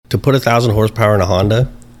to put 1,000 horsepower in a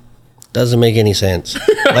Honda doesn't make any sense.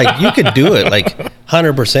 Like, you could do it, like,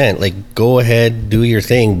 100%. Like, go ahead, do your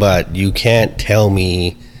thing, but you can't tell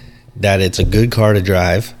me that it's a good car to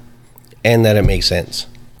drive and that it makes sense.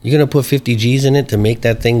 You're going to put 50 G's in it to make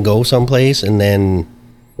that thing go someplace, and then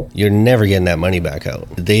you're never getting that money back out.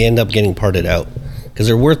 They end up getting parted out because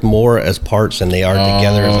they're worth more as parts than they are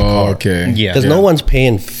together as a car. Okay. Yeah. Because no one's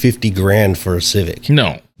paying 50 grand for a Civic.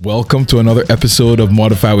 No. Welcome to another episode of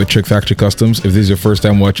Modify with Trick Factory Customs. If this is your first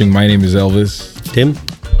time watching, my name is Elvis. Tim?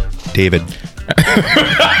 David.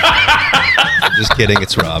 Just kidding,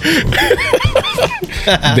 it's Rob.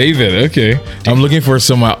 David, okay. I'm looking for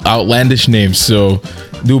some outlandish names, so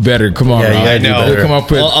do better. Come on, Yeah, you Rob. gotta do better. Come up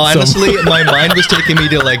with Well, honestly, my mind was taking me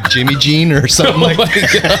to like Jimmy Jean or something like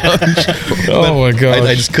that. Oh my gosh.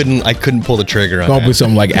 I just couldn't pull the trigger on Come up that. with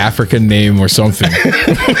some like African name or something.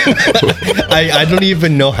 I don't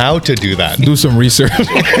even know how to do that. Do some research.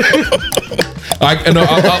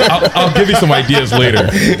 I'll give you some ideas later.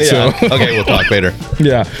 Yeah. Okay, we'll talk later.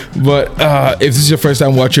 Yeah, but if this is your first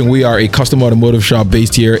time watching, we are a custom automotive shop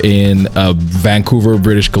based here in Vancouver,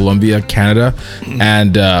 British Columbia, Canada,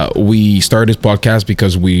 and we started this podcast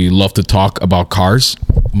because we love to talk about cars,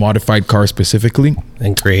 modified cars specifically.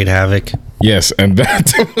 And create havoc. Yes, and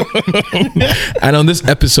that. And on this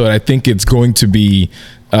episode, I think it's going to be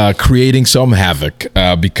creating some havoc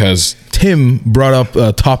because Tim brought up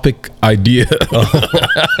a topic idea.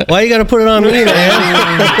 Why you got to put it on me, man?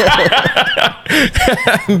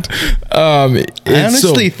 I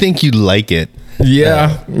honestly think you'd like it.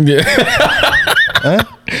 Yeah.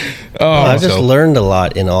 I've just learned a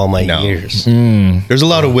lot in all my years. There's a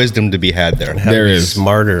lot of wisdom to be had there. How to There be is.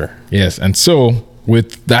 smarter. Yes, and so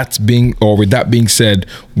with that being said,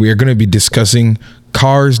 we are going to be discussing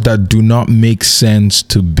cars that do not make sense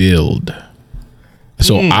to build.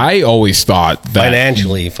 So I always thought that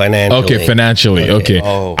Financially. Okay, financially. Okay.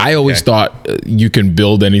 Oh, I always okay. thought you can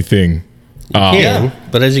build anything. Yeah.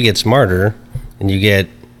 But as you get smarter and you get,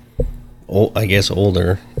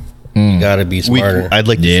 older, you got to be smarter. I'd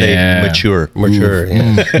like to Yeah. say mature. mature.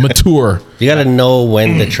 Yeah. Mature. You got to know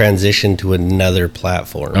when to transition to another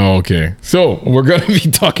platform. Oh, okay. So we're going to be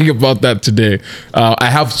talking about that today. I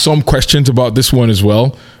have some questions about this one as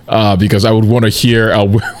well, because I would want to hear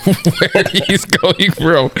where he's going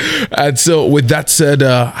from. And so with that said,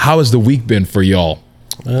 how has the week been for y'all?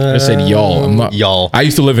 I said y'all. I'm not Y'all. I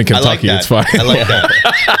used to live in I like Kentucky. that. It's fine. I like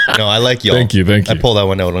that. No, I like y'all. Thank you. I pull that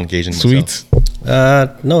one out on occasion. Sweet.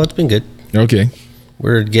 myself. No, it's been good. Okay.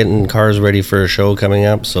 We're getting cars ready for a show coming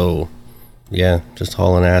up. So, yeah, just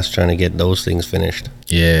hauling ass trying to get those things finished.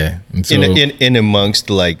 Yeah. And so, In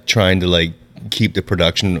amongst like trying to like keep the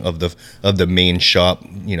production of the main shop,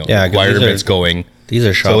 Yeah, 'cause requirements going. These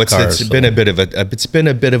are shop So cars. it's been a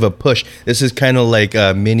bit of a push. This is kind of like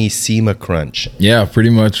a mini SEMA crunch. yeah, pretty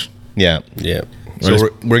much. Yeah. Yeah. So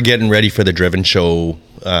we're getting ready for the Driven show,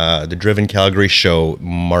 the Driven Calgary show,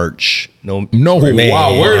 March. No, May.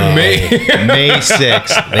 Wow, we're in May. May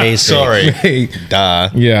 6th. May 6th. Sorry.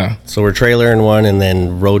 Duh. Yeah. So we're trailering one and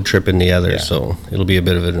then road tripping the other. So it'll be a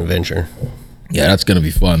bit of an adventure. Yeah, that's going to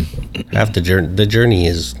be fun. Half the journey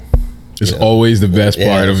is It's always the best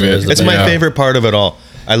Yeah, part of it's it. always the It's my Yeah. favorite part of it all.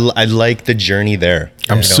 I like the journey there.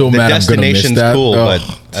 I'm so the mad I'm going to miss destination's that. cool, Oh. but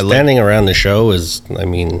I like standing around the show is,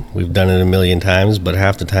 we've done it a million times, but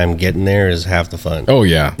half the time getting there is half the fun. Oh,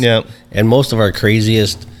 yeah. yeah. And most of our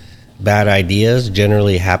craziest bad ideas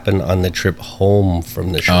generally happen on the trip home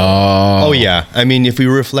from the show. Oh yeah. I mean, if we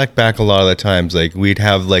reflect back a lot of the times, like we'd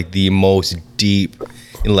have like the most deep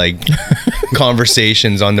like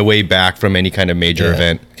conversations on the way back from any kind of major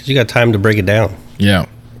event. Because you got time to break it down. Yeah.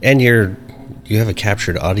 And you have a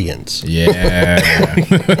captured audience. Yeah.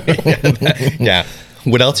 Yeah.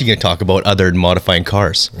 What else are you gonna talk about other than modifying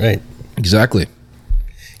cars? Right. Exactly.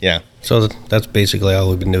 Yeah. So that's basically all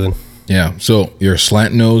we've been doing. Yeah. So your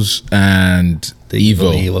slant nose and The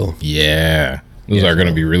Evo. Evo. Yeah. Those are going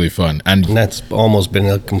to be really fun. And And that's almost been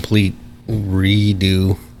a complete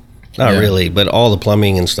redo. Not Yeah. really, but all the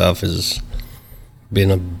plumbing and stuff has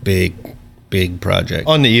been a big project.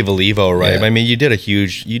 On the Evil Evo, right? Yeah. I mean, you did a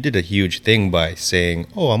huge thing by saying,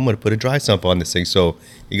 "Oh, I'm going to put a dry sump on this thing." So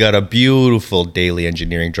you got a beautiful daily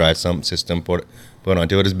engineering dry sump system put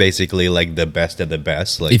onto it. It's basically like the best of the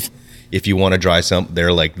best. Like if you want a dry sump,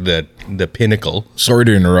 they're like the pinnacle. sorry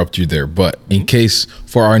to interrupt you there, but in case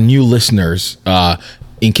for our new listeners,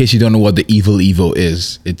 in case you don't know what the Evil Evo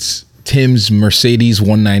is, it's Tim's Mercedes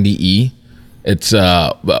 190E. It's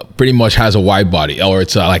pretty much has a wide body, or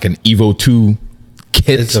it's like an Evo 2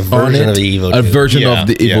 kit. It's a version on it, of the Evo a 2. version Yeah, of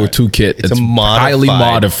the Evo yeah. 2 kit. It's a highly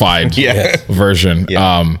modified Yeah. version.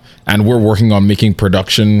 Yeah. And we're working on making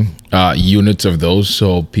production units of those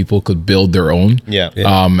so people could build their own. Yeah.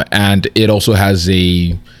 And it also has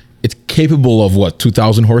it's capable of what,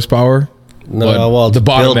 2,000 horsepower? No, But well, it's the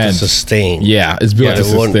bottom built to end. sustain. Yeah, it's built to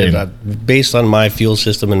it won't- sustain. based on my fuel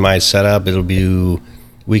system and my setup,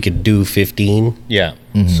 we could do 15. Yeah.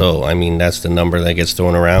 So, I mean, that's the number that gets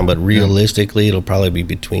thrown around. But realistically, it'll probably be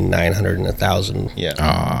between 900 and 1,000.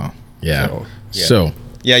 Yeah. Yeah. So, So,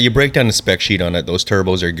 Yeah, you break down the spec sheet on it. Those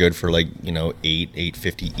turbos are good for like,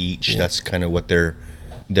 850 each. That's kind of what their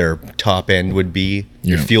top end would be.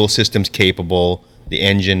 Your Yeah. fuel system's capable. The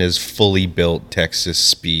engine is fully built Texas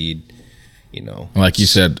speed. like you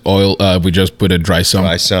said, oil. We just put a dry sump.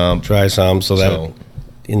 Buy some. try some so that, So-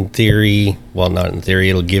 in theory, well, not in theory,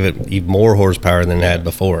 it'll give it even more horsepower than it had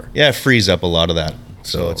before. Yeah, it frees up a lot of that.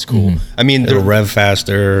 So it's cool. I mean, It'll the, rev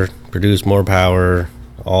faster, produce more power,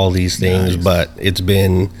 all these things. Nice. But it's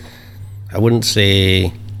been, I wouldn't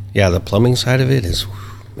say, the plumbing side of it is,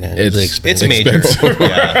 man, it's It's expensive. it's major. expensive.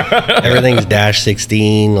 Yeah. Everything's dash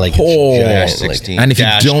 16, like Oh. it's giant, Dash like- 16. And if you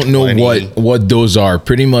Dash don't know 20. what those are,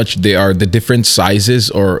 pretty much they are the different sizes,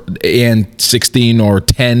 or and 16 or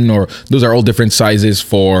 10, or those are all different sizes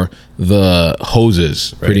for the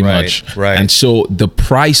hoses, pretty Right, much. right. And so the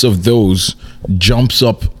price of those jumps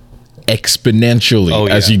up exponentially Oh,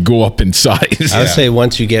 as yeah. you go up in size. I would say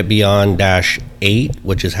once you get beyond dash 8,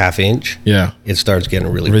 which is half inch, Yeah. it starts getting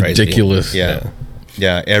really crazy. Ridiculous. Yeah.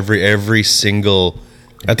 Yeah. Every single.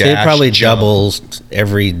 I'd say it dash probably jump. doubles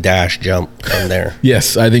every dash jump from there.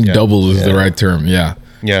 Yes, I think double is the right term. Yeah.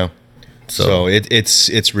 Yeah. So,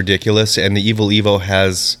 it's ridiculous, and the Evil Evo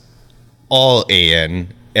has all AN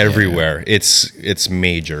everywhere. It's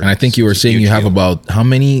major. And I think you were saying you have about how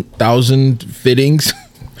many thousand fittings?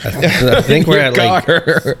 I think we're at like,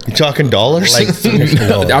 You talking dollars?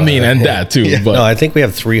 no, I mean, and that too. But no, I think we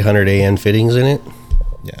have 300 AN fittings in it,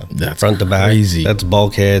 yeah. that's front to back. crazy. That's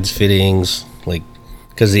bulkheads, fittings, like,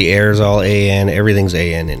 because the air's all AN, everything's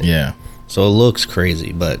AN in it. Yeah. So it looks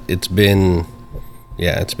crazy, but it's been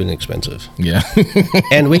expensive. Yeah.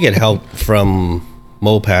 And we get help from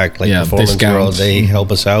Mopac, like Yeah, Performance discounts. World. They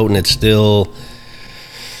help us out, and it's still,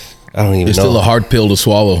 I don't even It's know. still a hard pill to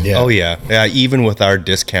swallow. Yeah. Oh yeah. Yeah. Even with our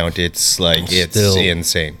discount, it's like it's Still-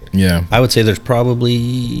 insane. Yeah. I would say there's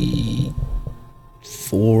probably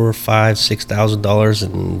 $4,000, $5,000, $6,000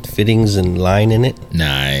 in fittings and line in it.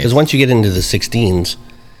 Nice. Because once you get into the 16s,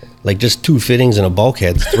 like just 2 fittings and a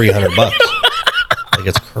bulkhead's $300. Like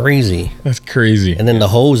it's crazy. That's crazy. And then the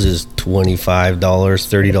hose is $25,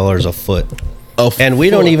 $30 a foot. And we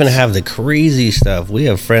don't even have the crazy stuff. We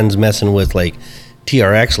have friends messing with like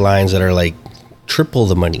TRX lines that are like triple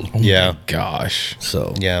the money. Yeah. Gosh.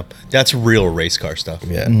 So Yeah. That's real race car stuff.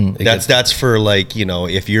 yeah, Mm-hmm. it That's for like,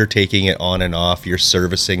 if you're taking it on and off, you're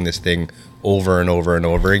servicing this thing over and over and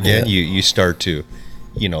over again, Yeah. you start to,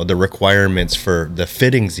 the requirements for the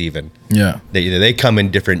fittings even, Yeah. they come in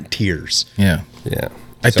different tiers. Yeah. yeah.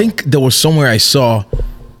 I think there was somewhere I saw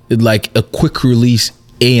like a quick release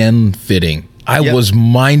AN fitting. I Yeah. was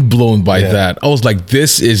mind blown by Yeah. that. I was like,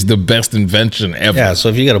 this is the best invention ever. Yeah, so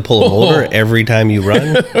if you got to pull a motor every time you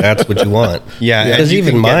run, that's what you want. Yeah, and because you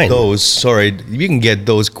even can mine, you can get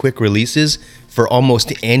those quick releases for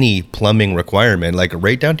almost any plumbing requirement, like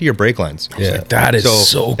right down to your brake lines. yeah. That is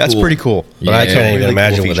so that's cool. pretty cool. But I Yeah. can't Really even cool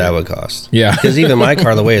imagine what that feature. would cost. Yeah. Because even my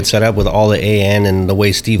car, the way it's set up with all the AN and the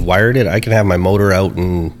way Steve wired it, I can have my motor out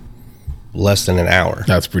in less than an hour.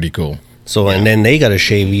 That's pretty cool. So, and then they got to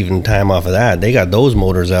shave even time off of that. They got those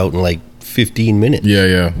motors out in like 15 minutes. Yeah,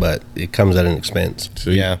 yeah. But it comes at an expense.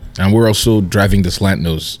 Sweet. Yeah. And we're also driving the slant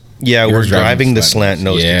nose. Yeah, You're we're driving the slant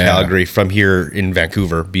nose Yeah. to Calgary from here in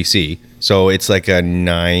Vancouver, BC. So it's like a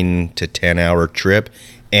 9 to 10 hour trip.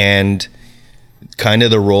 And kind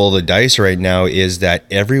of the roll of the dice right now is that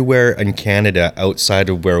everywhere in Canada outside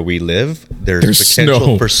of where we live, there's potential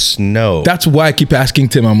snow. for snow. That's why I keep asking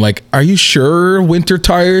Tim. I'm like, "Are you sure winter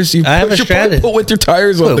tires? You I have a should probably strategy. put winter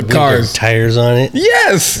tires on the Winter cars. tires on it.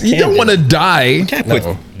 Yes, you Can't don't do. want to die.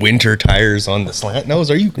 Put winter tires on the slant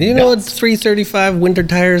nose. Are you? You know what 335 winter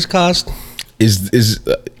tires cost?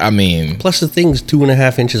 I mean, Plus the thing's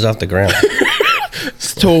 2.5 inches off the ground.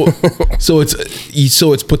 so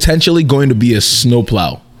it's potentially going to be a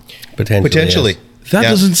snowplow. Potentially. yes. That Yeah.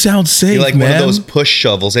 doesn't sound safe, You're like man. one of those push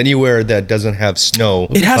shovels anywhere that doesn't have snow.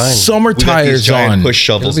 It has fine. summer We got these tires giant on. push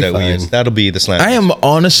shovels It'll that be we fine. use. That'll be the slant. I am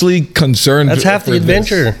honestly concerned. That's half the for this.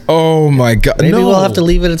 adventure. Oh my god! Maybe no. we'll have to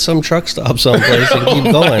leave it at some truck stop someplace and keep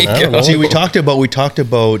going. I don't know. See, we talked about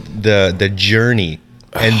the journey,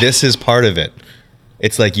 and this is part of it.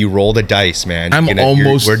 It's like you roll the dice, man. I'm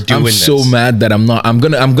We're so mad that I'm not. I'm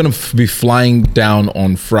gonna be flying down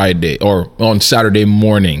on Friday or on Saturday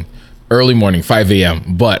morning, early morning, 5 a.m.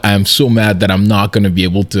 But I'm so mad that I'm not gonna be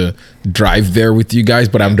able to drive there with you guys.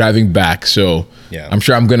 But I'm driving back, so Yeah. I'm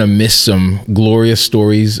sure I'm gonna miss some glorious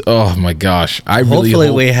stories. Oh my gosh, I really Hopefully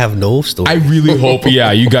hope, we have no story. I really hope,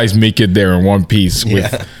 yeah, you guys make it there in one piece. With,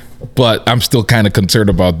 Yeah. But I'm still kind of concerned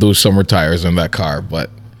about those summer tires in that car. But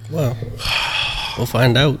Well, we'll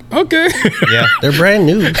find out. okay. Yeah. They're brand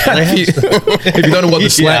new. They have If you don't know what the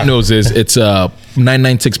slant Yeah. nose is, it's a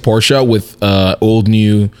 996 Porsche with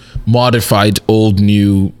modified old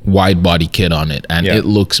new wide body kit on it, and Yeah. it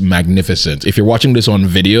looks magnificent. If you're watching this on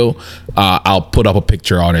video, I'll put up a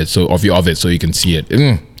picture on it of it so you can see it.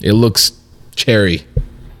 It looks cherry.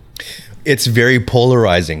 It's very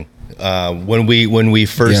polarizing. When we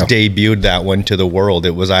first Yeah. debuted that one to the world,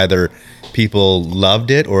 it was either people loved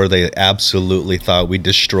it or they absolutely thought we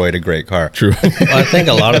destroyed a great car. True. Well, I think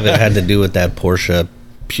a lot of it had to do with that Porsche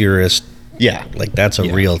purist. Yeah. Like that's a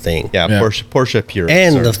real thing. Yeah. Yeah. Porsche purists.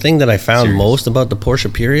 And are- the thing that I found serious. most about the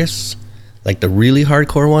Porsche purists, like the really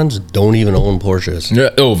hardcore ones, don't even own Porsches. Yeah.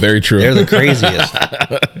 Oh, very true. They're the craziest.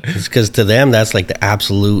 It's because to them that's like the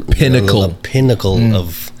absolute Pinnacle. the pinnacle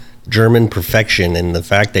of German perfection, and the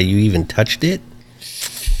fact that you even touched it.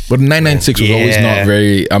 But 996 was always Yeah. not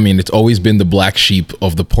very. I mean, it's always been the black sheep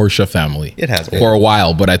of the Porsche family. It has been. for a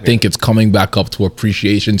while, but I think it's coming back up to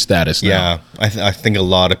appreciation status now. Yeah, I think a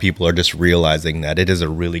lot of people are just realizing that it is a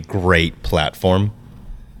really great platform,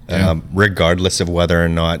 regardless of whether or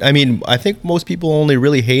not. I mean, I think most people only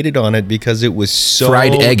really hated on it because it was so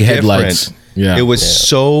Fried egg different. headlights. Yeah. It was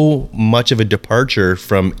so much of a departure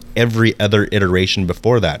from every other iteration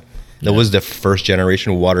before that. That was the first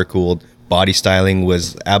generation water cooled. Body styling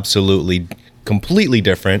was absolutely completely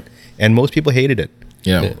different, and most people hated it.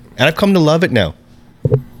 Yeah. And I've come to love it now.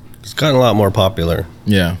 It's gotten a lot more popular,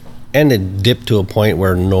 Yeah. and it dipped to a point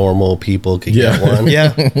where normal people could Yeah. get one.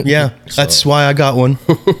 Yeah, that's why I got one,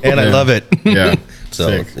 and I Yeah. love it. Yeah. So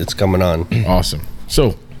Sick. it's coming on. Awesome.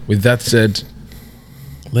 So, with that said,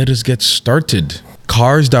 let us get started.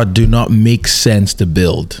 Cars that do not make sense to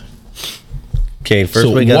build. Okay, first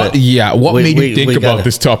So we got what made you think about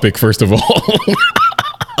this topic, first of all?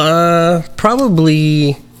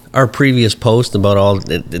 Probably our previous post about all.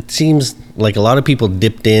 It seems like a lot of people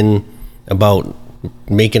dipped in about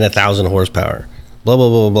making 1,000 horsepower. Blah blah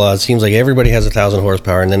blah blah blah. It seems like everybody has 1,000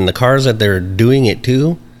 horsepower, and then the cars that they're doing it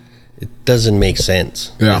to, it doesn't make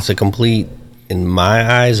sense. Yeah. It's a complete, in my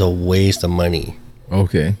eyes, a waste of money.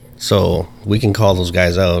 Okay. So we can call those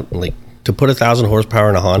guys out. Like to put 1,000 horsepower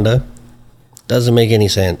in a Honda doesn't make any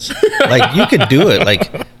sense. Like you could do it, like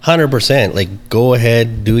 100%. Like go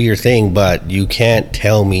ahead, do your thing, but you can't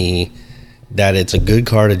tell me that it's a good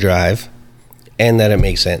car to drive and that it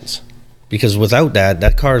makes sense. Because without that,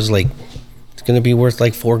 that car is like it's gonna be worth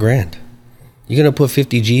like $4,000. You're gonna put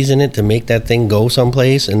 50 G's in it to make that thing go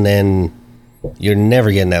someplace, and then you're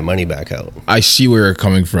never getting that money back out. I see where you're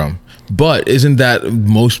coming from. But isn't that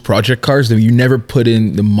most project cars that you never put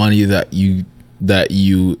in the money that you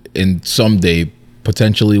in someday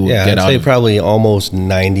potentially will Yeah, get I'd out say of? probably almost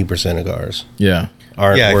 90% of cars Yeah.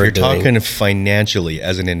 aren't Yeah, if worth you're doing. talking financially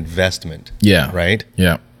as an investment, Yeah. right?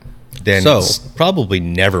 Yeah. Then So- it's probably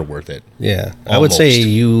never worth it. Yeah, I would say Almost.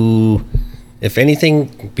 you, if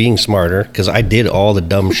anything, being smarter, because I did all the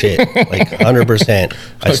dumb shit, like 100%.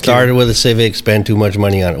 I started with a Civic, spent too much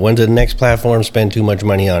money on it. Went to the next platform, spent too much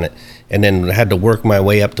money on it, and then had to work my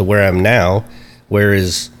way up to where I'm now.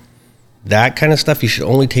 Whereas that kind of stuff, you should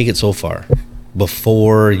only take it so far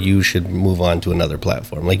before you should move on to another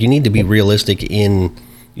platform. Like you need to be realistic in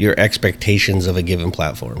your expectations of a given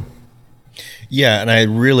platform. Yeah, and I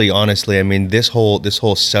really honestly, I mean, this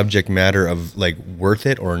whole subject matter of like worth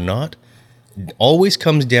it or not always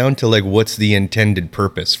comes down to like what's the intended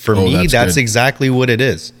purpose. For me, that's that's good. exactly what it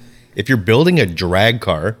is. If you're building a drag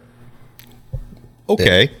car,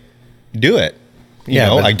 okay, do it. You Yeah,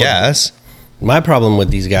 know, but- I guess. My problem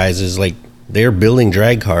with these guys is like they're building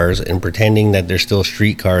drag cars and pretending that they're still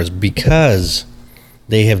street cars because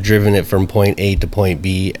they have driven it from point A to point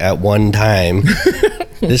B at one time.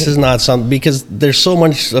 This is not something, because there's so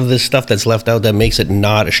much of this stuff that's left out that makes it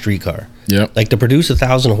not a street car. Yep. Like to produce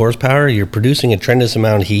 1,000 horsepower, you're producing a tremendous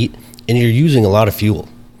amount of heat and you're using a lot of fuel.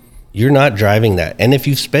 You're not driving that. And if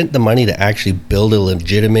you've spent the money to actually build a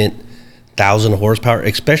legitimate 1,000 horsepower,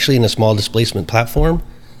 especially in a small displacement platform,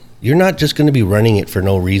 you're not just going to be running it for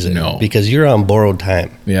no reason. No. Because you're on borrowed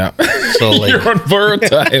time. Yeah. So like You're on borrowed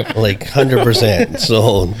time. like 100%.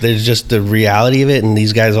 So there's just the reality of it, and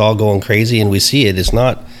these guys all going crazy, and we see it. It's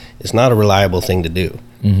not a reliable thing to do.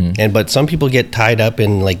 But some people get tied up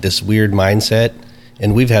in like this weird mindset,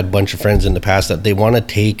 and we've had a bunch of friends in the past that they want to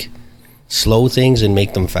take slow things and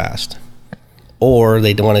make them fast, or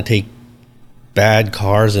they don't want to take bad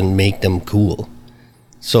cars and make them cool.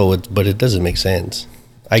 But it doesn't make sense.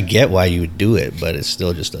 I get why you would do it, but it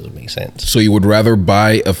still just doesn't make sense. So you would rather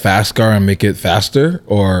buy a fast car and make it faster,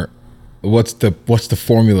 or what's the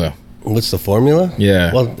formula? What's the formula?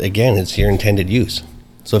 Yeah. Well, again, it's your intended use.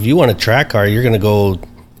 So if you want a track car, you're going to go,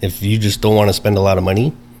 if you just don't want to spend a lot of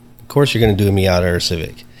money, of course you're going to do a Miata or a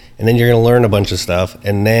Civic. And then you're going to learn a bunch of stuff,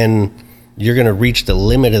 and then you're going to reach the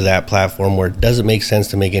limit of that platform where it doesn't make sense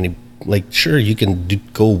to make any, like, sure, you can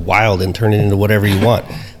go wild and turn it into whatever you want,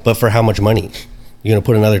 but for how much money? You're going to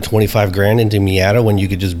put another 25 grand into Miata when you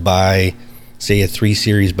could just buy, say, a 3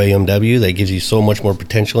 Series BMW that gives you so much more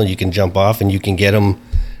potential, and you can jump off and you can get them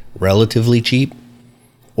relatively cheap?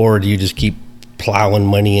 Or do you just keep plowing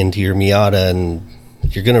money into your Miata and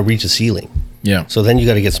you're going to reach a ceiling? Yeah. So then you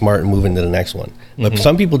got to get smart and move into the next one. But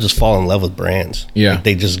some people just fall in love with brands. Yeah. Like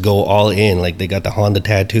they just go all in. Like they got the Honda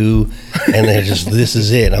tattoo and they're just, this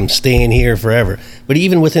is it. I'm staying here forever. But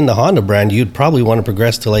even within the Honda brand, you'd probably want to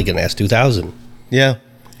progress to like an S2000. Yeah.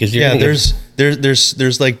 Yeah,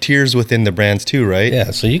 There's like tiers within the brands too, right?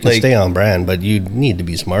 Yeah, so you can stay on brand, but you need to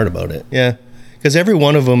be smart about it. Yeah. Because every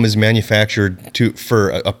one of them is manufactured for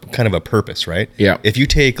a kind of a purpose, right? Yeah. If you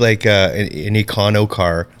take like an econo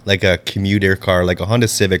car, like a commuter car, like a Honda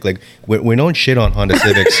Civic, like we don't shit on Honda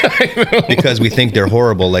Civics because we think they're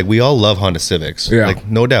horrible. Like we all love Honda Civics, like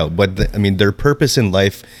no doubt. But I mean, their purpose in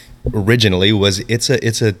life originally was it's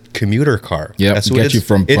a commuter car. Yeah, get you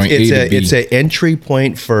from point A to B. It's an entry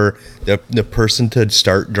point for the person to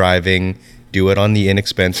start driving. Do it on the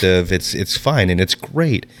inexpensive. It's fine and it's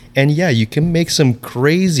great. And yeah, you can make some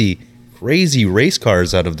crazy race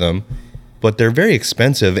cars out of them, but they're very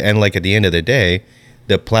expensive. And like at the end of the day,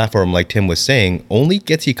 the platform, like Tim was saying, only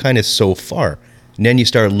gets you kind of so far. And then you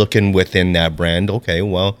start looking within that brand. Okay,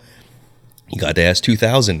 well, you got the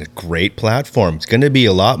S2000, great platform. It's going to be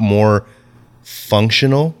a lot more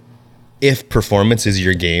functional if performance is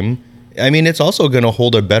your game. I mean, it's also going to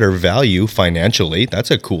hold a better value financially.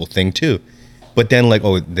 That's a cool thing too. But then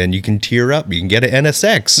then you can tier up. You can get an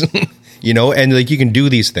NSX, and like you can do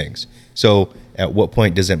these things. So at what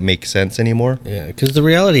point does it make sense anymore? Yeah, because the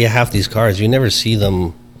reality of half these cars, you never see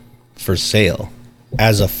them for sale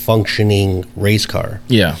as a functioning race car.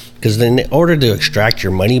 Yeah. Because in order to extract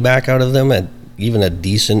your money back out of them at even a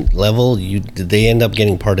decent level, they end up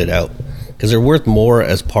getting parted out. Because they're worth more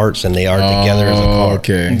as parts than they are together as a car.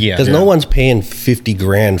 Okay. Yeah. Because no one's paying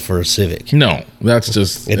 $50,000 for a Civic. No, that's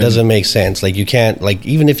just... It doesn't make sense. Like you can't, like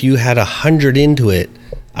even if you had 100 into it,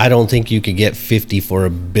 I don't think you could get 50 for a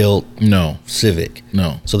built Civic.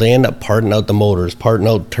 No. So they end up parting out the motors, parting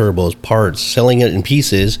out turbos, parts, selling it in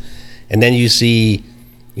pieces. And then you see,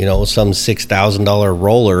 some $6,000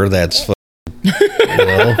 roller that's,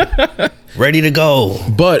 ready to go.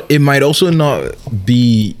 But it might also not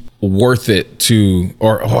be worth it to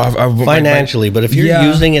financially, but if you're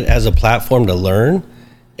using it as a platform to learn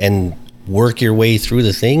and work your way through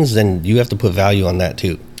the things, then you have to put value on that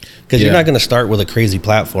too, because you're not going to start with a crazy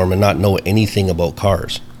platform and not know anything about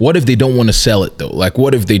cars. What if they don't want to sell it though? Like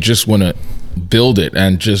what if they just want to build it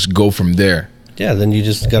and just go from there? Yeah, then you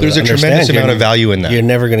just got to there's a tremendous amount of value in that. You're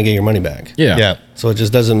never going to get your money back. Yeah. So it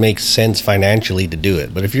just doesn't make sense financially to do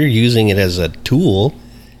it. But if you're using it as a tool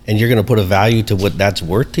and you're going to put a value to what that's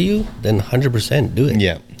worth to you, then 100% do it.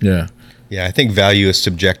 Yeah, I think value is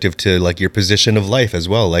subjective to like your position of life as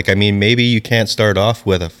well. Like, I mean, maybe you can't start off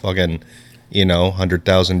with a fucking,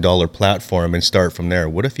 $100,000 platform and start from there.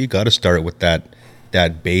 What if you got to start with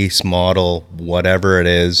that base model, whatever it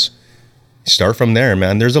is? Start from there,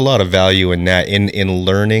 man. There's a lot of value in that, in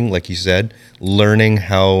learning, like you said, learning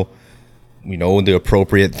how, the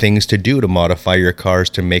appropriate things to do to modify your cars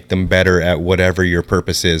to make them better at whatever your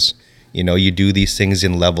purpose is. You do these things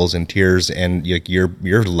in levels and tiers, and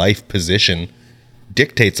your life position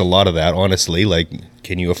dictates a lot of that, honestly. Like,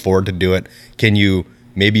 can you afford to do it?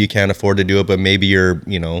 Maybe you can't afford to do it, but maybe you're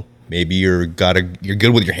good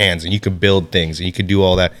with your hands and you can build things and you can do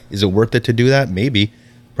all that. Is it worth it to do that? Maybe,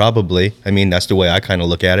 probably. I mean, that's the way I kind of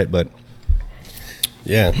look at it, but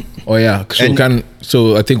yeah. Oh yeah.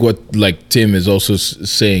 So I think what like Tim is also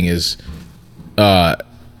saying is, that's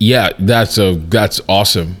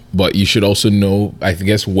awesome, but you should also know, I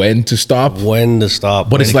guess, when to stop.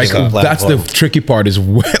 But it's like that's the tricky part is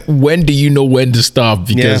when do you know when to stop?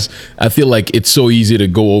 Because I feel like it's so easy to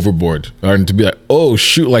go overboard and to be like, oh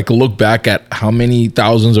shoot, like look back at how many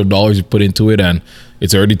thousands of dollars you put into it and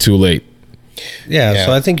it's already too late. Yeah,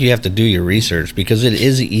 so I think you have to do your research because it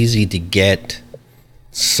is easy to get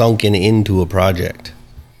sunken into a project,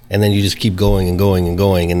 and then you just keep going and going and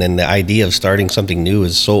going, and then the idea of starting something new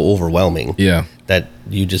is so overwhelming Yeah. that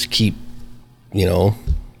you just keep, you know,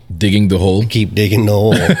 Digging the hole. keep digging the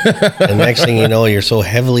hole. And next thing you know, you're so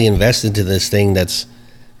heavily invested to this thing that's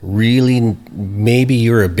really maybe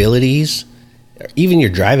your abilities, even your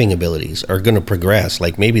driving abilities, are going to progress.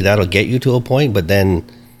 Like maybe that'll get you to a point, but then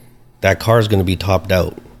that car is going to be topped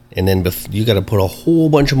out. And then you got to put a whole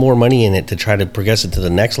bunch of more money in it to try to progress it to the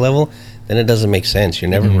next level. Then it doesn't make sense.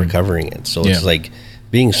 You're never recovering it. So it's like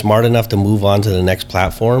being smart enough to move on to the next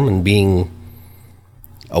platform and being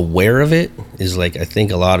aware of it is like, I think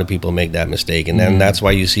a lot of people make that mistake. And then that's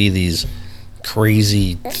why you see these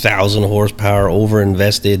crazy 1,000 horsepower over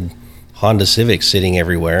invested Honda Civics sitting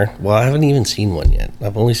everywhere. Well, I haven't even seen one yet.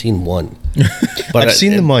 I've only seen one. But I've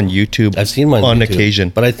seen them on YouTube. I've seen them on YouTube, occasion.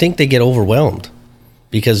 but I think they get overwhelmed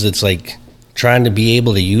because it's like trying to be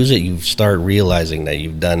able to use it. You start realizing that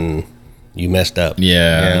you messed up.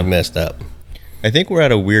 Yeah. You messed up. I think we're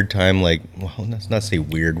at a weird time, like, well, let's not say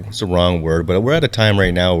weird, it's the wrong word, but we're at a time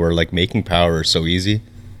right now where, like, making power is so easy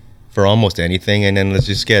for almost anything, and then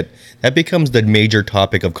that becomes the major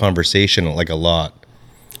topic of conversation, like, a lot.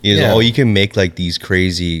 Yeah. Oh, you can make, like, these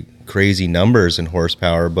crazy numbers in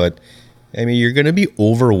horsepower, but, I mean, you're going to be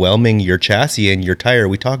overwhelming your chassis and your tire.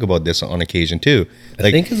 We talk about this on occasion, too. Like,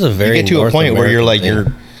 I think it's a very you get to North a point where you're, like,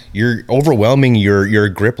 American thing. you're overwhelming your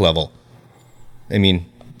grip level. I mean...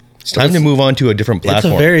 It's time to move on to a different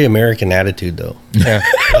platform. It's a very American attitude, though. Yeah.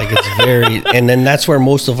 Like it's very, and then that's where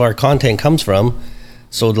most of our content comes from.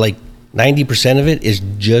 So like 90% of it is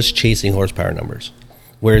just chasing horsepower numbers.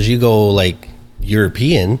 Whereas you go like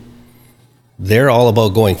European, they're all about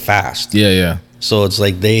going fast. Yeah, yeah. So it's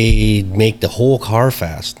like they make the whole car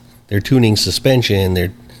fast. They're tuning suspension,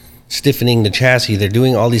 they're stiffening the chassis, they're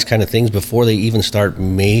doing all these kind of things before they even start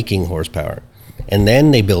making horsepower. And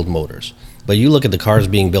then they build motors. But you look at the cars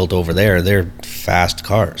being built over there, they're fast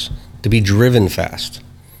cars to be driven fast.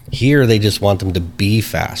 Here, they just want them to be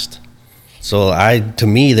fast. So to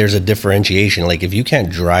me, there's a differentiation. Like if you can't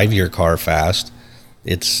drive your car fast,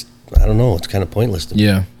 it's kind of pointless to me.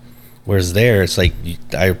 Yeah. Whereas there, it's like,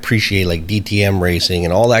 I appreciate like DTM racing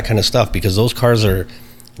and all that kind of stuff because those cars are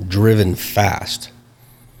driven fast.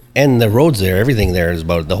 And the roads there, everything there is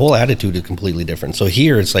about, the whole attitude is completely different. So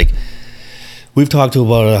here, it's like, we've talked to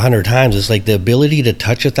about 100 times. It's like the ability to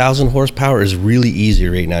touch 1,000 horsepower is really easy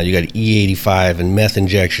right now. You got E85 and meth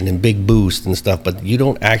injection and big boost and stuff, but you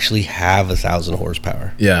don't actually have 1,000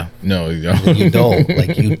 horsepower. Yeah. No, you don't. You don't.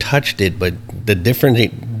 Like you touched it, but the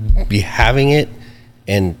difference be having it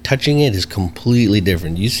and touching it is completely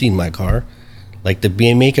different. You've seen my car. Like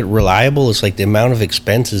make it reliable, it's like the amount of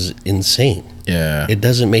expense is insane. Yeah. It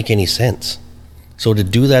doesn't make any sense. So to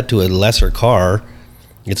do that to a lesser car,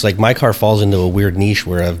 it's like my car falls into a weird niche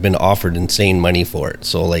where I've been offered insane money for it.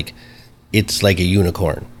 So like, it's like a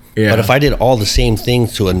unicorn. Yeah. But if I did all the same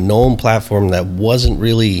things to a known platform that wasn't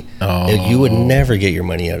really, you would never get your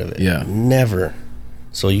money out of it. Yeah. Never.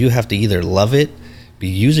 So you have to either love it, be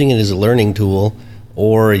using it as a learning tool,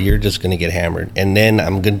 or you're just going to get hammered. And then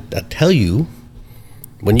I'm going to tell you,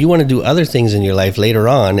 when you want to do other things in your life later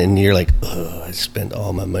on, and you're like, oh, I spent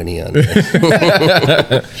all my money on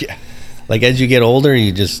this. Yeah. Like as you get older,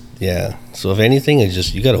 so if anything, it's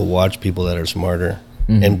just you got to watch people that are smarter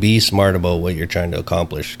and be smart about what you're trying to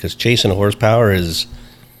accomplish, because chasing horsepower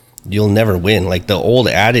you'll never win. Like the old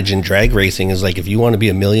adage in drag racing is like, if you want to be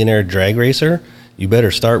a millionaire drag racer, you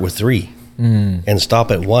better start with 3 and stop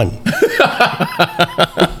at 1.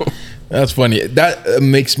 That's funny. That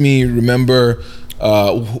makes me remember,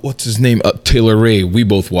 what's his name? Taylor Ray. We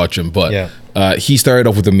both watch him, but he started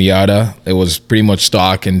off with a Miata. It was pretty much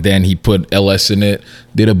stock, and then he put LS in it,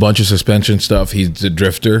 did a bunch of suspension stuff. He's a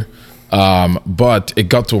drifter. But it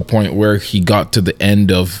got to a point where he got to the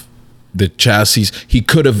end of the chassis. He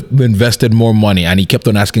could have invested more money, and he kept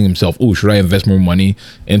on asking himself, oh, should I invest more money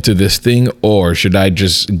into this thing, or should I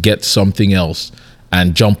just get something else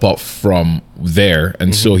and jump up from there?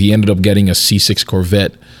 And so he ended up getting a C6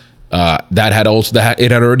 Corvette it had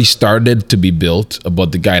already started to be built,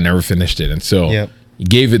 but the guy never finished it. And so he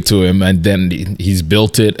gave it to him, and then he's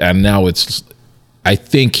built it, and now I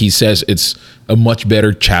think he says it's a much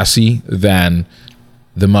better chassis than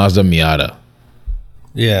the Mazda Miata.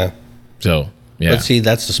 Yeah. So, yeah. But see,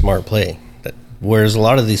 that's the smart play. Whereas a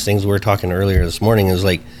lot of these things we were talking earlier this morning is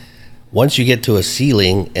like, once you get to a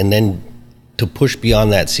ceiling and then to push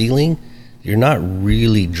beyond that ceiling, you're not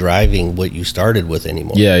really driving what you started with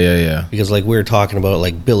anymore. Yeah. Because like we were talking about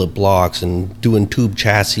like billet blocks and doing tube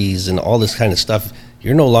chassis and all this kind of stuff.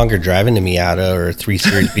 You're no longer driving a Miata or a 3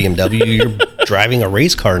 Series BMW. You're driving a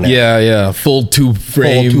race car now. Yeah. Full tube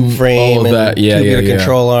frame. Full tube frame, all of and that. Yeah, tubular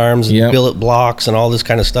control arms, and Yep. billet blocks, and all this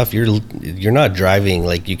kind of stuff. You're not driving,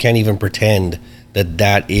 like, you can't even pretend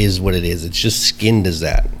that is what it is. It's just skinned as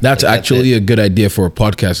that. That's Like, actually it. a good idea for a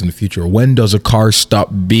podcast in the future. When does a car stop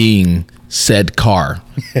being said car?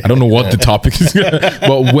 I don't know what the topic is,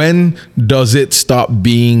 but when does it stop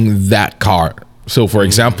being that car? So, for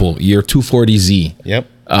example, your 240Z. Yep.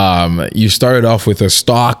 You started off with a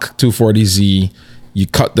stock 240Z. You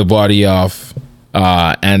cut the body off.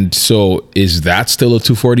 And so is that still a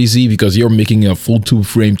 240Z? Because you're making a full tube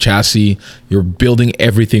frame chassis. You're building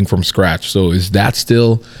everything from scratch. So is that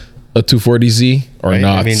still a 240Z or Right?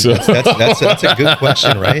 not? I mean, So- that's a good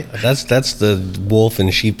question, right? That's the wolf in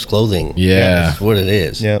sheep's clothing. Yeah. That's what it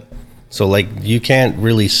is. Yeah. So, like, you can't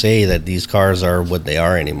really say that these cars are what they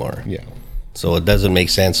are anymore. Yeah. So it doesn't make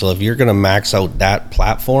sense. So if you're going to max out that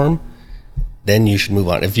platform, then you should move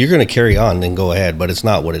on. If you're going to carry on, then go ahead. But it's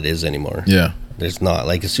not what it is anymore. yeah. There's not.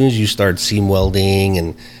 Like, as soon as you start seam welding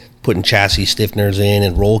and putting chassis stiffeners in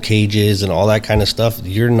and roll cages and all that kind of stuff,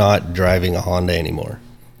 you're not driving a Honda anymore.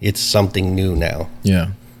 It's something new now, Yeah.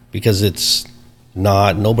 because it's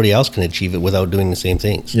not, nobody else can achieve it without doing the same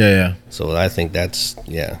things. Yeah. So I think that's,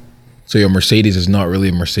 yeah. So your Mercedes is not really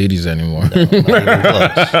a Mercedes anymore. Not even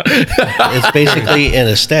close. It's basically an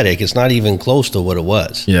aesthetic. It's not even close to what it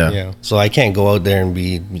was. Yeah. So I can't go out there and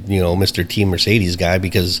be, Mr. Team Mercedes guy,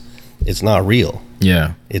 because it's not real.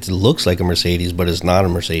 Yeah. It looks like a Mercedes, but it's not a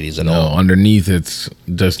Mercedes at No, all. underneath it's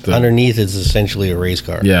just the, Underneath, it's essentially a race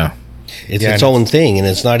car. yeah. It's Yeah, its and own thing, and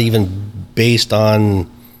it's not even based on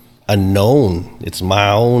a known. It's my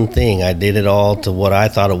own thing. I did it all to what I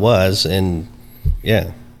thought it was, and yeah,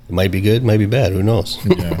 it might be good, might be bad. Who knows?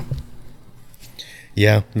 Yeah.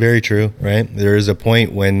 Yeah, very true, right? There is a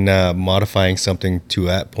point when modifying something to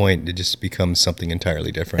that point, it just becomes something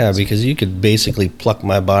entirely different. Yeah, because you could basically pluck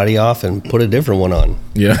my body off and put a different one on.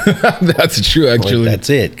 Yeah. That's true Like, actually. that's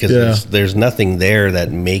it, because Yeah. there's nothing there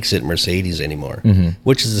that makes it Mercedes anymore. Mm-hmm.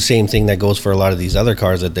 Which is the same thing that goes for a lot of these other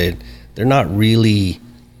cars, that they're not really,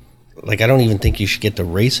 like, I don't even think you should get to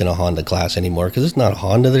race in a Honda class anymore, because it's not a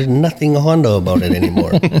Honda. There's nothing Honda about it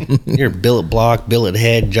anymore. Your billet block, billet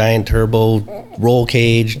head, giant turbo, roll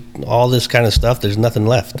cage, all this kind of stuff. There's nothing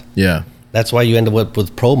left. Yeah. That's why you end up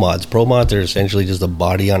with pro mods. Pro mods are essentially just a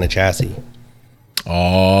body on a chassis.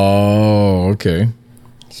 Oh, okay.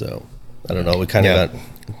 So I don't know. We kind of Yeah. got.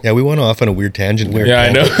 Yeah, we went off on a weird tangent. There. Yeah,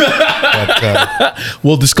 I know. But,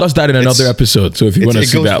 We'll discuss that in another episode. So if you want to it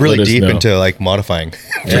see goes that, really let us deep know. into like modifying for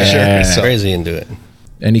Yeah. sure. So, Crazy into it.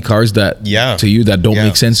 Any cars that yeah, to you that don't yeah.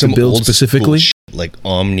 make sense Some to build old specifically? school shit, like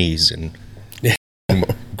Omnis and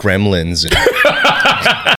Gremlins and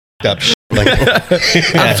up shit like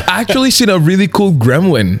I've actually seen a really cool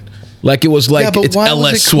Gremlin. Like it was like Yeah, but it's why was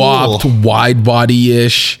LS it swapped, cool? wide body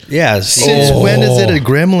ish. Yeah. Since when is it a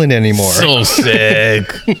Gremlin anymore? So sick.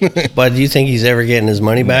 But do you think he's ever getting his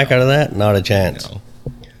money back out of that? Not a chance.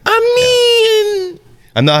 I mean,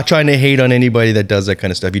 I'm not trying to hate on anybody that does that kind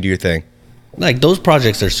of stuff. You do your thing. Like, those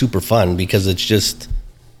projects are super fun because it's just,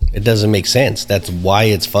 it doesn't make sense. That's why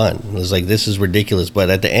it's fun. It's like, this is ridiculous, but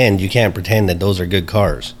at the end, you can't pretend that those are good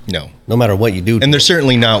cars. No, No matter what you do. to and they're them.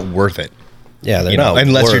 certainly not worth it. Yeah, they're You know, not.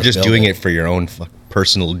 unless you're worth just building. doing it for your own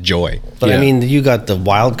personal joy. But Yeah. I mean, you got the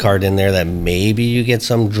wild card in there that maybe you get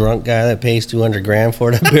some drunk guy that pays $200,000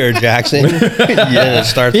 for it at Bear Jackson. Yeah, it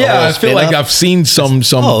starts. the yeah, whole I feel like spin-up. I've seen some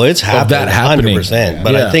Oh, it's of happening, that happening. 100%.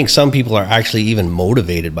 But Yeah. I think some people are actually even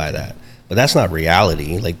motivated by that. But that's not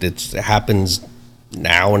reality. Like, it happens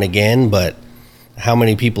now and again. But how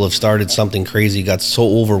many people have started something crazy, got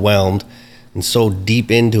so overwhelmed and so deep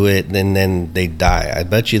into it, and then they die? I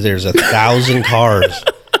bet you there's 1,000 cars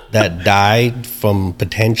that died from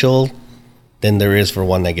potential than there is for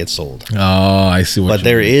one that gets sold. Oh, I see what But you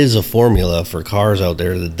there mean. is a formula for cars out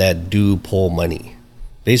there that do pull money.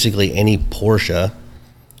 Basically, any Porsche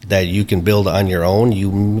that you can build on your own,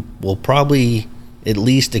 you will probably at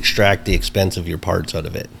least extract the expense of your parts out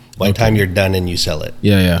of it by the time you're done and you sell it.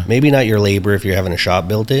 Yeah. Maybe not your labor if you're having a shop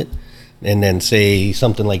built it. And then say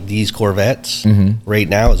something like these Corvettes right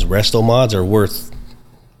now, as resto mods are worth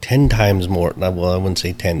 10 times more. Well, I wouldn't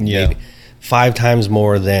say 10, Yeah. maybe 5 times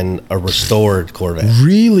more than a restored Corvette.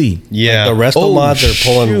 Really? Yeah, The resto Oh, mods are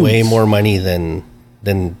pulling shoot. way more money than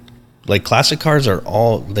like classic cars are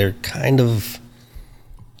all, they're kind of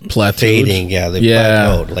Plateaued. fading. Yeah, they've Yeah.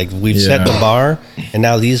 plateaued. Like, we've set the Yeah. bar, and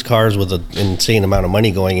now these cars with an insane amount of money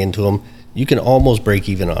going into them, you can almost break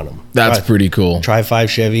even on them. That's pretty cool. Try 5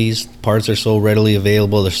 Chevys. Parts are so readily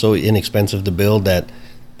available. They're so inexpensive to build that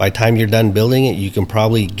by the time you're done building it, you can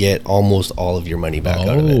probably get almost all of your money back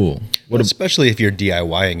out of it. Oh, Especially if you're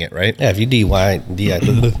DIYing it, right? Yeah, if you DIY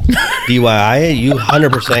it, you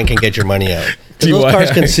 100% can get your money out. 'Cause those cars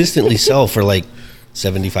DIY. consistently sell for like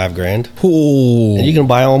 75 grand. Ooh. And you can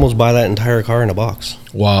almost buy that entire car in a box.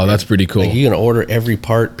 Wow, that's pretty cool. Like you can order every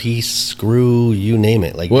part, piece, screw, you name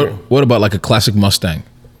it. Like What about like a classic Mustang?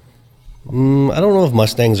 I don't know if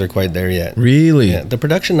Mustangs are quite there yet. Really? Yeah, the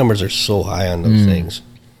production numbers are so high on those things.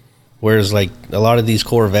 Whereas like a lot of these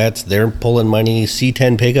Corvettes, they're pulling money.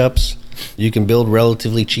 C10 pickups, you can build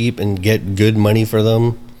relatively cheap and get good money for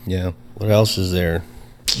them. Yeah. What else is there?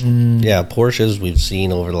 Yeah, Porsches we've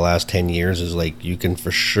seen over the last 10 years is like you can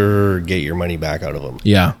for sure get your money back out of them.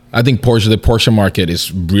 Yeah, I think the Porsche market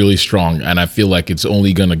is really strong, and I feel like it's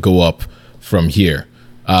only going to go up from here.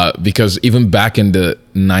 Because even back in the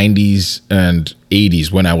 90s and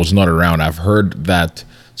 80s, when I was not around, I've heard that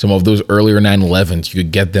some of those earlier 911s, you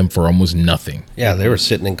could get them for almost nothing. Yeah, they were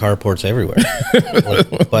sitting in carports everywhere.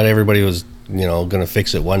 But everybody was, going to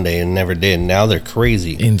fix it one day and never did. Now they're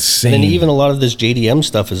crazy. Insane. And then even a lot of this JDM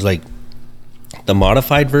stuff is like the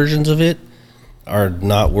modified versions of it are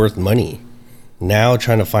not worth money. Now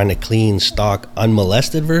trying to find a clean stock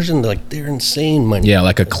unmolested version, they're insane money. Yeah,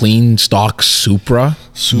 like a clean stock Supra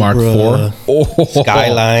Mark IV. Oh.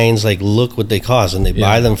 Skylines, look what they cost. And they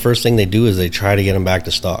buy them. First thing they do is they try to get them back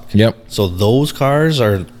to stock. Yep. So those cars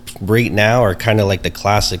are right now are kind of like the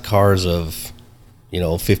classic cars of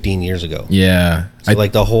 15 years ago. Yeah. So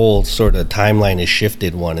the whole sort of timeline is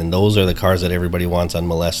shifted one, and those are the cars that everybody wants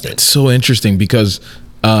unmolested. It's so interesting because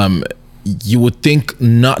you would think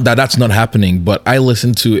that's not happening, but I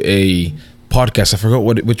listened to a podcast. I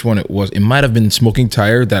forgot which one it was. It might have been Smoking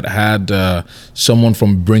Tire that had someone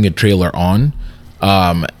from Bring a Trailer on.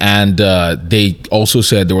 And they also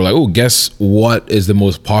said, they were like, oh, guess what is the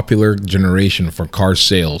most popular generation for car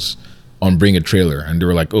sales on Bring a Trailer? And they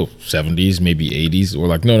were like, oh, 70s, maybe 80s. We're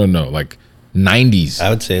like, no, like 90s.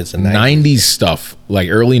 I would say it's a 90s stuff,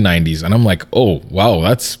 like early 90s. And I'm like, oh, wow,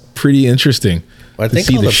 that's pretty interesting. Well, I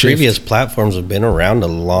think all the previous platforms have been around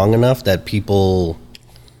long enough that people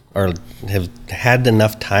have had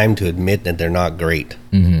enough time to admit that they're not great.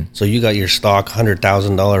 Mm-hmm. So you got your stock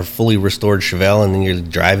 $100,000 fully restored Chevelle, and then you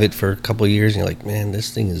drive it for a couple of years, and you're like, man,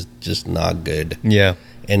 this thing is just not good. Yeah.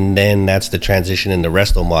 And then that's the transition into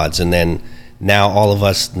resto mods, and then now all of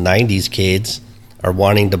us 90s kids are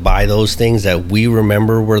wanting to buy those things that we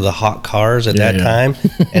remember were the hot cars at that time,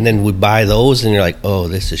 and then we buy those and you're like, oh,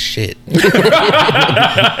 this is shit.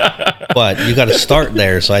 But you got to start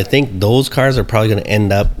there. So I think those cars are probably going to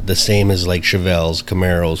end up the same as like Chevelles,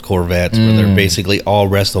 Camaros, Corvettes, where they're basically all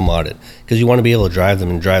resto modded, because you want to be able to drive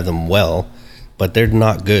them and drive them well, but they're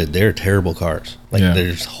not good. They're terrible cars.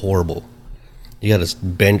 They're just horrible. You got a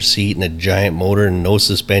bench seat and a giant motor and no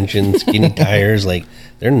suspension, skinny tires.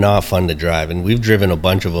 They're not fun to drive. And we've driven a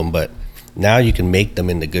bunch of them, but now you can make them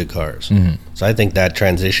into good cars. Mm-hmm. So I think that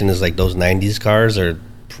transition is like those 90s cars are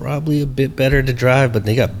probably a bit better to drive, but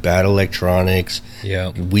they got bad electronics,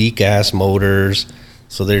 weak ass motors.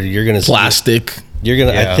 So you're going to plastic.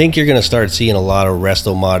 I think you're going to start seeing a lot of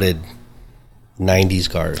resto modded 90s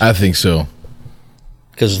cars. I think so.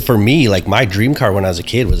 Because for me, my dream car when I was a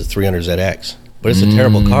kid was a 300ZX. But it's a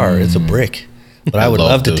terrible car. It's a brick. But I would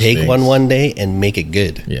love to take one day and make it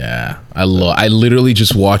good. Yeah. I literally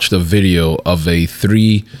just watched a video of it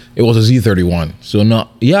was a Z31. So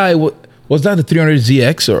was that the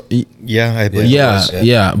 300ZX or? Yeah, I believe it was.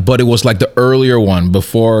 Yeah. But it was like the earlier one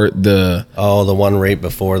before the. Oh, the one right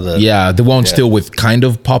before the. Yeah, the one still with kind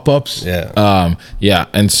of pop-ups. Yeah. Yeah,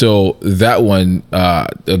 and so that one,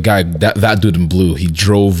 the guy, that dude in blue, he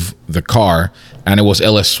drove the car, and it was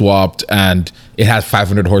LS swapped, and it had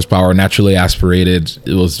 500 horsepower, naturally aspirated.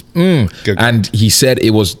 It was, and he said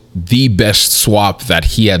it was the best swap that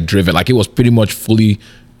he had driven. It was pretty much fully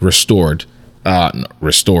restored.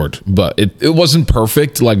 But it wasn't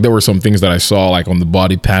perfect. There were some things that I saw on the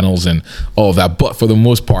body panels and all of that, but for the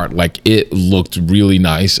most part, it looked really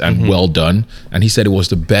nice and well done. And he said it was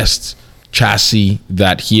the best chassis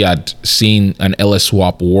that he had seen an LS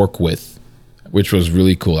swap work with, which was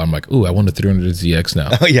really cool. I'm like, ooh, I want a 300ZX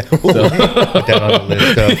now. Oh yeah, put that on the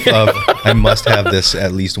list of I must have this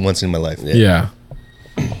at least once in my life. Yeah,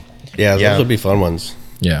 those would be fun ones.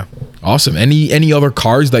 Yeah, awesome. Any other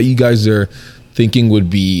cars that you guys are thinking would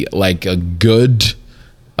be a good?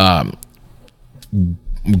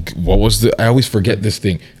 What was I always forget this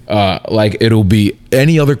thing. It'll be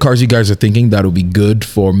any other cars you guys are thinking that'll be good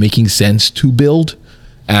for making sense to build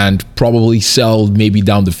and probably sell maybe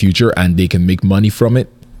down the future, and they can make money from it.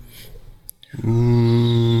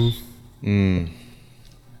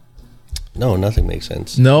 No, nothing makes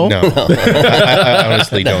sense. No? No, I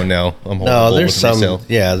honestly don't know. I'm No, horrible there's with some. myself.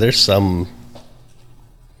 Yeah, there's some.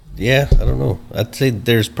 Yeah, I don't know. I'd say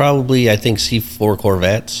there's probably. I think C4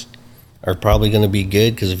 Corvettes are probably going to be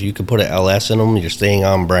good because if you could put an LS in them, you're staying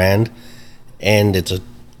on brand, and it's a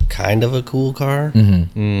kind of a cool car.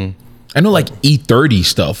 I know like E30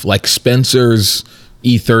 stuff, like Spencer's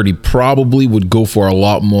E30 probably would go for a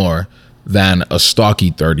lot more than a stock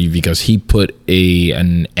E30 because he put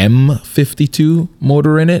an M52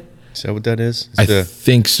 motor in it. Is that what that is? It's I the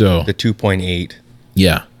think so. the 2.8.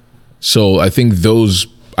 Yeah. So I think those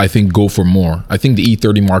go for more. I think the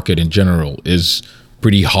E30 market in general is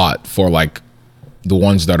pretty hot for like the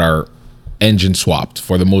ones that are engine swapped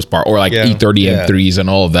for the most part, or like Yeah. E30 Yeah. M3s and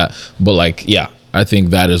all of that. But like, yeah, I think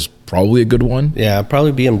that is probably a good one. Yeah,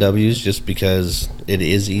 probably BMWs just because it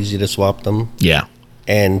is easy to swap them Yeah.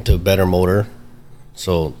 and to a better motor.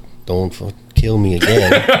 So don't kill me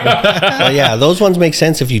again. But yeah, those ones make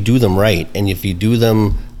sense if you do them right. And if you do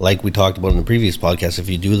them like we talked about in the previous podcast, if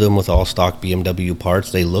you do them with all stock BMW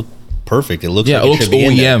parts, they look perfect. It looks Yeah, like it looks should be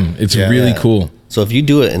in there. OEM. It's Yeah. really Yeah. cool. So if you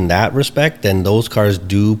do it in that respect, then those cars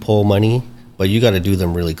do pull money, but you got to do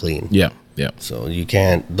them really clean. Yeah. Yeah. So you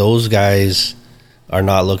can't. Those guys are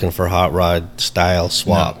not looking for hot rod style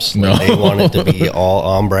swaps. No. They want it to be all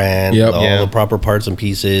on brand, Yep. all Yeah. the proper parts and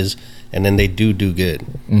pieces, and then they do good.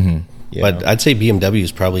 Yeah. But I'd say BMW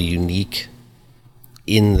is probably unique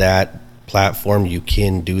in that platform. You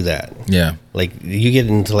can do that. Yeah. Like you get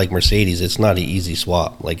into like Mercedes, it's not an easy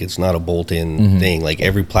swap. Like it's not a bolt-in Mm-hmm. thing. Like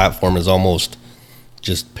every platform is almost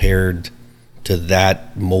just paired to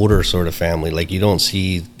that motor sort of family. Like you don't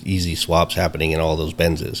see easy swaps happening in all those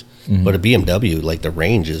Benzes. Mm-hmm. But a BMW, like the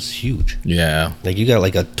range is huge. Yeah. Like you got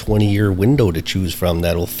like a 20-year window to choose from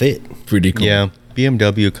that'll fit. Pretty cool. yeah,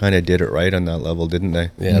 BMW kind of did it right on that level, didn't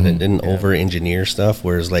they? Yeah, they didn't over-engineer stuff.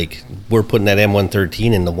 Whereas like we're putting that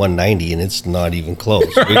M113 in the 190 and it's not even close.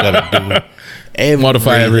 We got to do everything,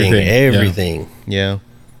 Modify everything. Yeah. everything. Yeah,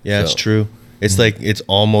 yeah, it's So- true. It's like it's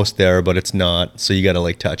almost there, but it's not. So you got to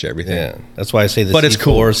like touch everything. Yeah, that's why I say the But it's C4,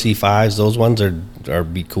 cool. C5s, those ones are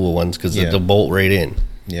be cool ones because Yeah. they'll bolt right in.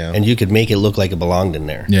 Yeah. And you could make it look like it belonged in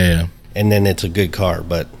there. Yeah. Yeah. And then it's a good car,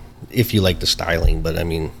 but if you like the styling, but I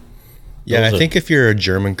mean, Yeah, those I are- think if you're a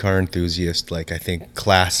German car enthusiast, like I think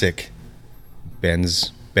classic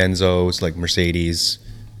Benzos, like Mercedes,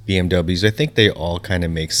 BMWs, I think they all kind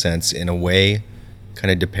of make sense in a way.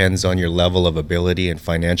 Kind of depends on your level of ability and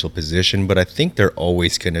financial position, but I think they're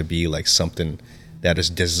always going to be like something that is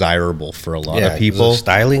desirable for a lot yeah, of 'cause people. the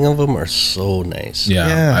styling of them are so nice. Yeah.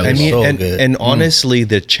 Yeah, I love mean, so and, good. and honestly,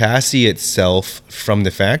 the chassis itself from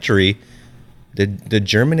the factory, the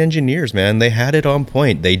German engineers, man, they had it on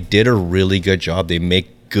point. They did a really good job. They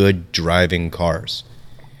make good driving cars.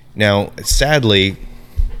 Now, sadly,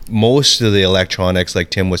 most of the electronics, like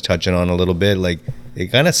Tim was touching on a little bit, like it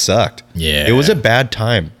kind of sucked. Yeah. it was a bad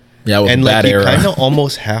time. Yeah, it was and a like bad you era. kind of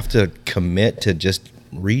almost have to commit to just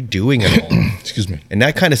redoing it all, Excuse me. and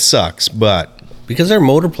that kind of sucks. But Because their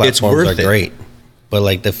motor platforms worth are it. great, but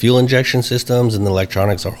like the fuel injection systems and the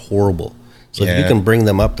electronics are horrible. So if you Yeah. can bring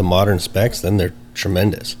them up to modern specs, then they're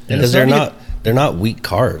tremendous. And Because it's they're not they're not weak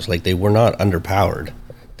cars. Like they were not underpowered.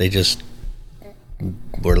 They just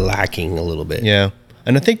were lacking a little bit. yeah,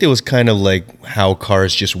 and I think it was kind of like how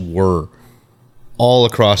cars just were all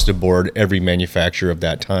across the board, every manufacturer of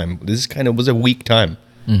that time. This kind of was a weak time.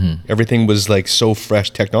 Everything was like so fresh.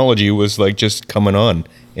 Technology was like just coming on,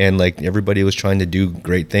 and like everybody was trying to do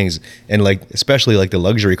great things, and like especially like the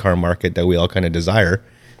luxury car market that we all kind of desire.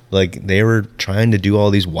 Like they were trying to do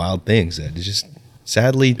all these wild things that just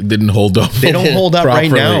sadly It didn't hold up. they don't hold up right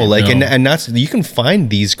now. properly, Like no. and that's, you can find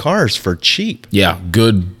these cars for cheap. Yeah,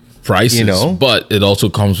 good prices, You know? but it also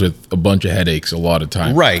comes with a bunch of headaches a lot of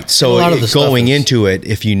time. Right. So A lot of the stuff going is- into it,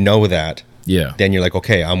 if you know that, Yeah. then you're like,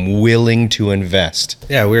 okay, I'm willing to invest.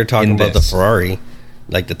 Yeah, we were talking In about the this. Ferrari,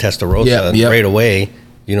 like the Testarossa, Yeah, and yeah. right away.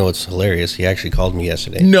 You know, it's hilarious. He actually called me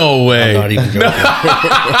yesterday. No I'm way. not even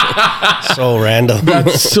joking. So random.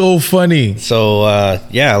 That's so funny. So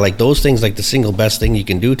yeah, like those things, like the single best thing you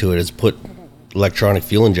can do to it is put electronic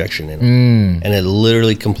fuel injection in it, and it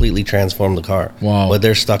literally completely transformed the car. Wow. But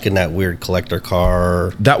they're stuck in that weird collector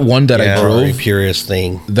car That one that Yeah. I Ferrari drove, purist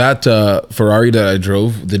thing. that Ferrari that I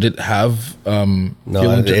drove, did it have No,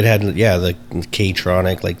 fuel inje- it had the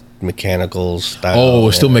K-tronic, like mechanical style. Oh, it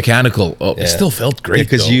was still yeah. mechanical. Oh, Yeah. it still felt great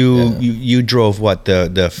Because though. you drove what the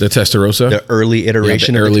Testarossa, the early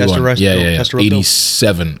iteration the of early the one. Testarossa. Yeah. Testarossa?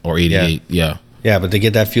 87 or 88. Yeah. Yeah, but to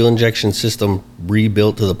get that fuel injection system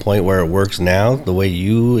rebuilt to the point where it works now, the way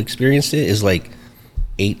you experienced it, is like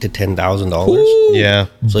 $8,000 to $10,000. Yeah,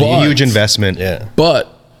 But- huge investment. Yeah.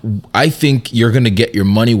 But I think you're gonna get your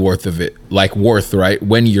money worth of it, like worth, right,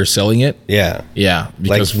 when you're selling it. Yeah. Yeah,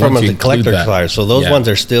 Like because from once you the include collector that- cars. So those Yeah. ones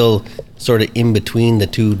are still sort of in between the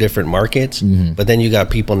two different markets. Mm-hmm. But then you got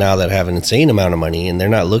people now that have an insane amount of money and they're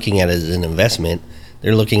not looking at it as an investment.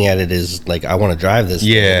 They're looking at it as like, I want to drive this.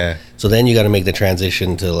 Yeah. thing. So then you got to make the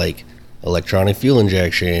transition to like electronic fuel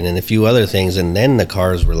injection and a few other things. And then the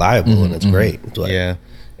car is reliable Mm-hmm, and it's great. So Yeah.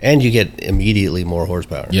 And you get immediately more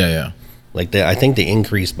horsepower. Yeah. Like I think the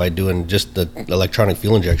increase by doing just the electronic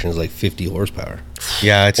fuel injection is like 50 horsepower.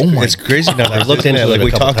 Yeah, it's Oh my it's crazy numbers. I've looked isn't into it? it Like a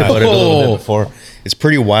we couple talked times. about it a little Oh. bit before. It's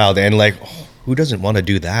pretty wild, and like, who doesn't want to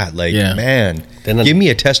do that? Like, Yeah. man, Then give me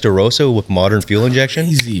a Testarossa with modern fuel injection.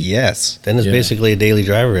 Crazy. Yes, Then it's Yeah. basically a daily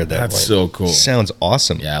driver at that That's point. so cool. sounds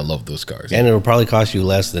awesome. Yeah, I love those cars. And it'll probably cost you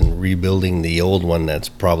less than rebuilding the old one that's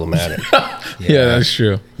problematic. Yeah, that's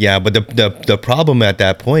true. Yeah, but the problem at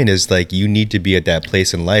that point is like you need to be at that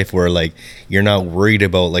place in life where like you're not worried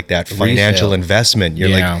about like that financial Resale. investment. You're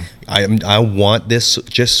Yeah. like, I want this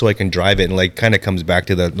just so I can drive it, and like kind of comes back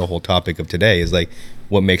to the whole topic of today is like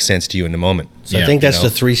what makes sense to you in the moment. So Yeah, I think that's you know?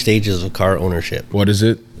 the 3 stages of car ownership. What is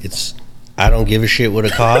it? It's I don't give a shit what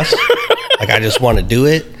it costs. Like I just want to do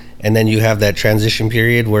it. And then you have that transition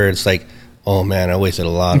period where it's like, oh man, I wasted a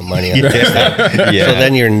lot of money on this. Yeah. So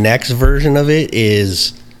then your next version of it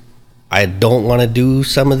is I don't want to do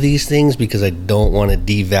some of these things because I don't want to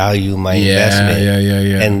devalue my investment.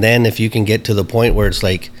 Yeah. And then if you can get to the point where it's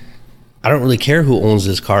like, I don't really care who owns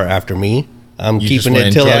this car after me. I'm You just keeping wanna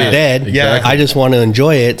it till enjoy I'm it. dead. Exactly. I just want to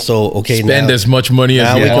enjoy it. So okay, Spend now, as much money as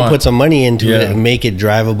now you we want. can put some money into Yeah. it and make it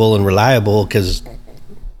drivable and reliable. Because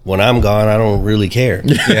when I'm gone, I don't really care.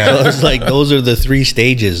 Yeah. So it's like those are the 3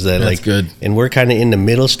 stages that That's like good. And we're kind of in the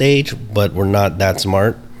middle stage, but we're not that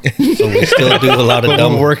smart. So we still do a lot of But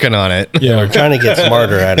dumb I'm working on it. Yeah. We're trying to get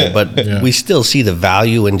smarter at it, but Yeah. we still see the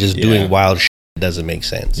value in just Yeah. doing wild shit that doesn't make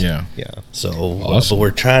sense. Yeah. Yeah. So, Awesome. but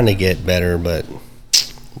we're trying to get better, but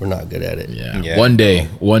we're not good at it. Yeah. Yeah. One day.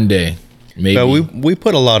 Maybe. But we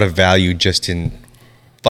put a lot of value just in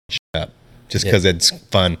fucking shit up, just because it's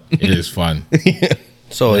fun. it is fun.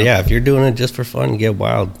 So yeah, if you're doing it just for fun, get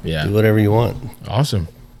wild. Yeah. Do whatever you want. Awesome.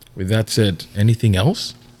 With that said, anything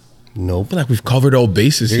else? I Nope. feel like we've covered all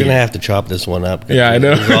bases You're here. gonna have to chop this one up. Yeah, I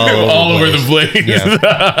know. It's all over the place. place. Yeah,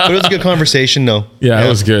 but it was a good conversation, though. Yeah, that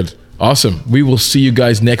was good. Awesome. We will see you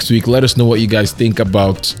guys next week. Let us know what you guys think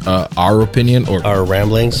about our opinion or Our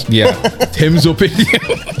ramblings. Yeah. Tim's opinion.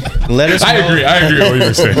 Let us. I know- agree with what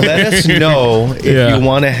you're saying. Let us know if Yeah. you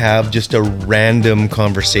want to have just a random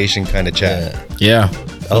conversation kind of chat. Yeah.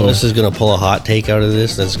 Elvis is gonna pull a hot take out of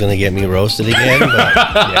this. That's gonna get me roasted again. But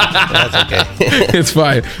yeah, that's okay. It's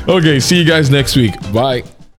fine. Okay, see you guys next week. Bye.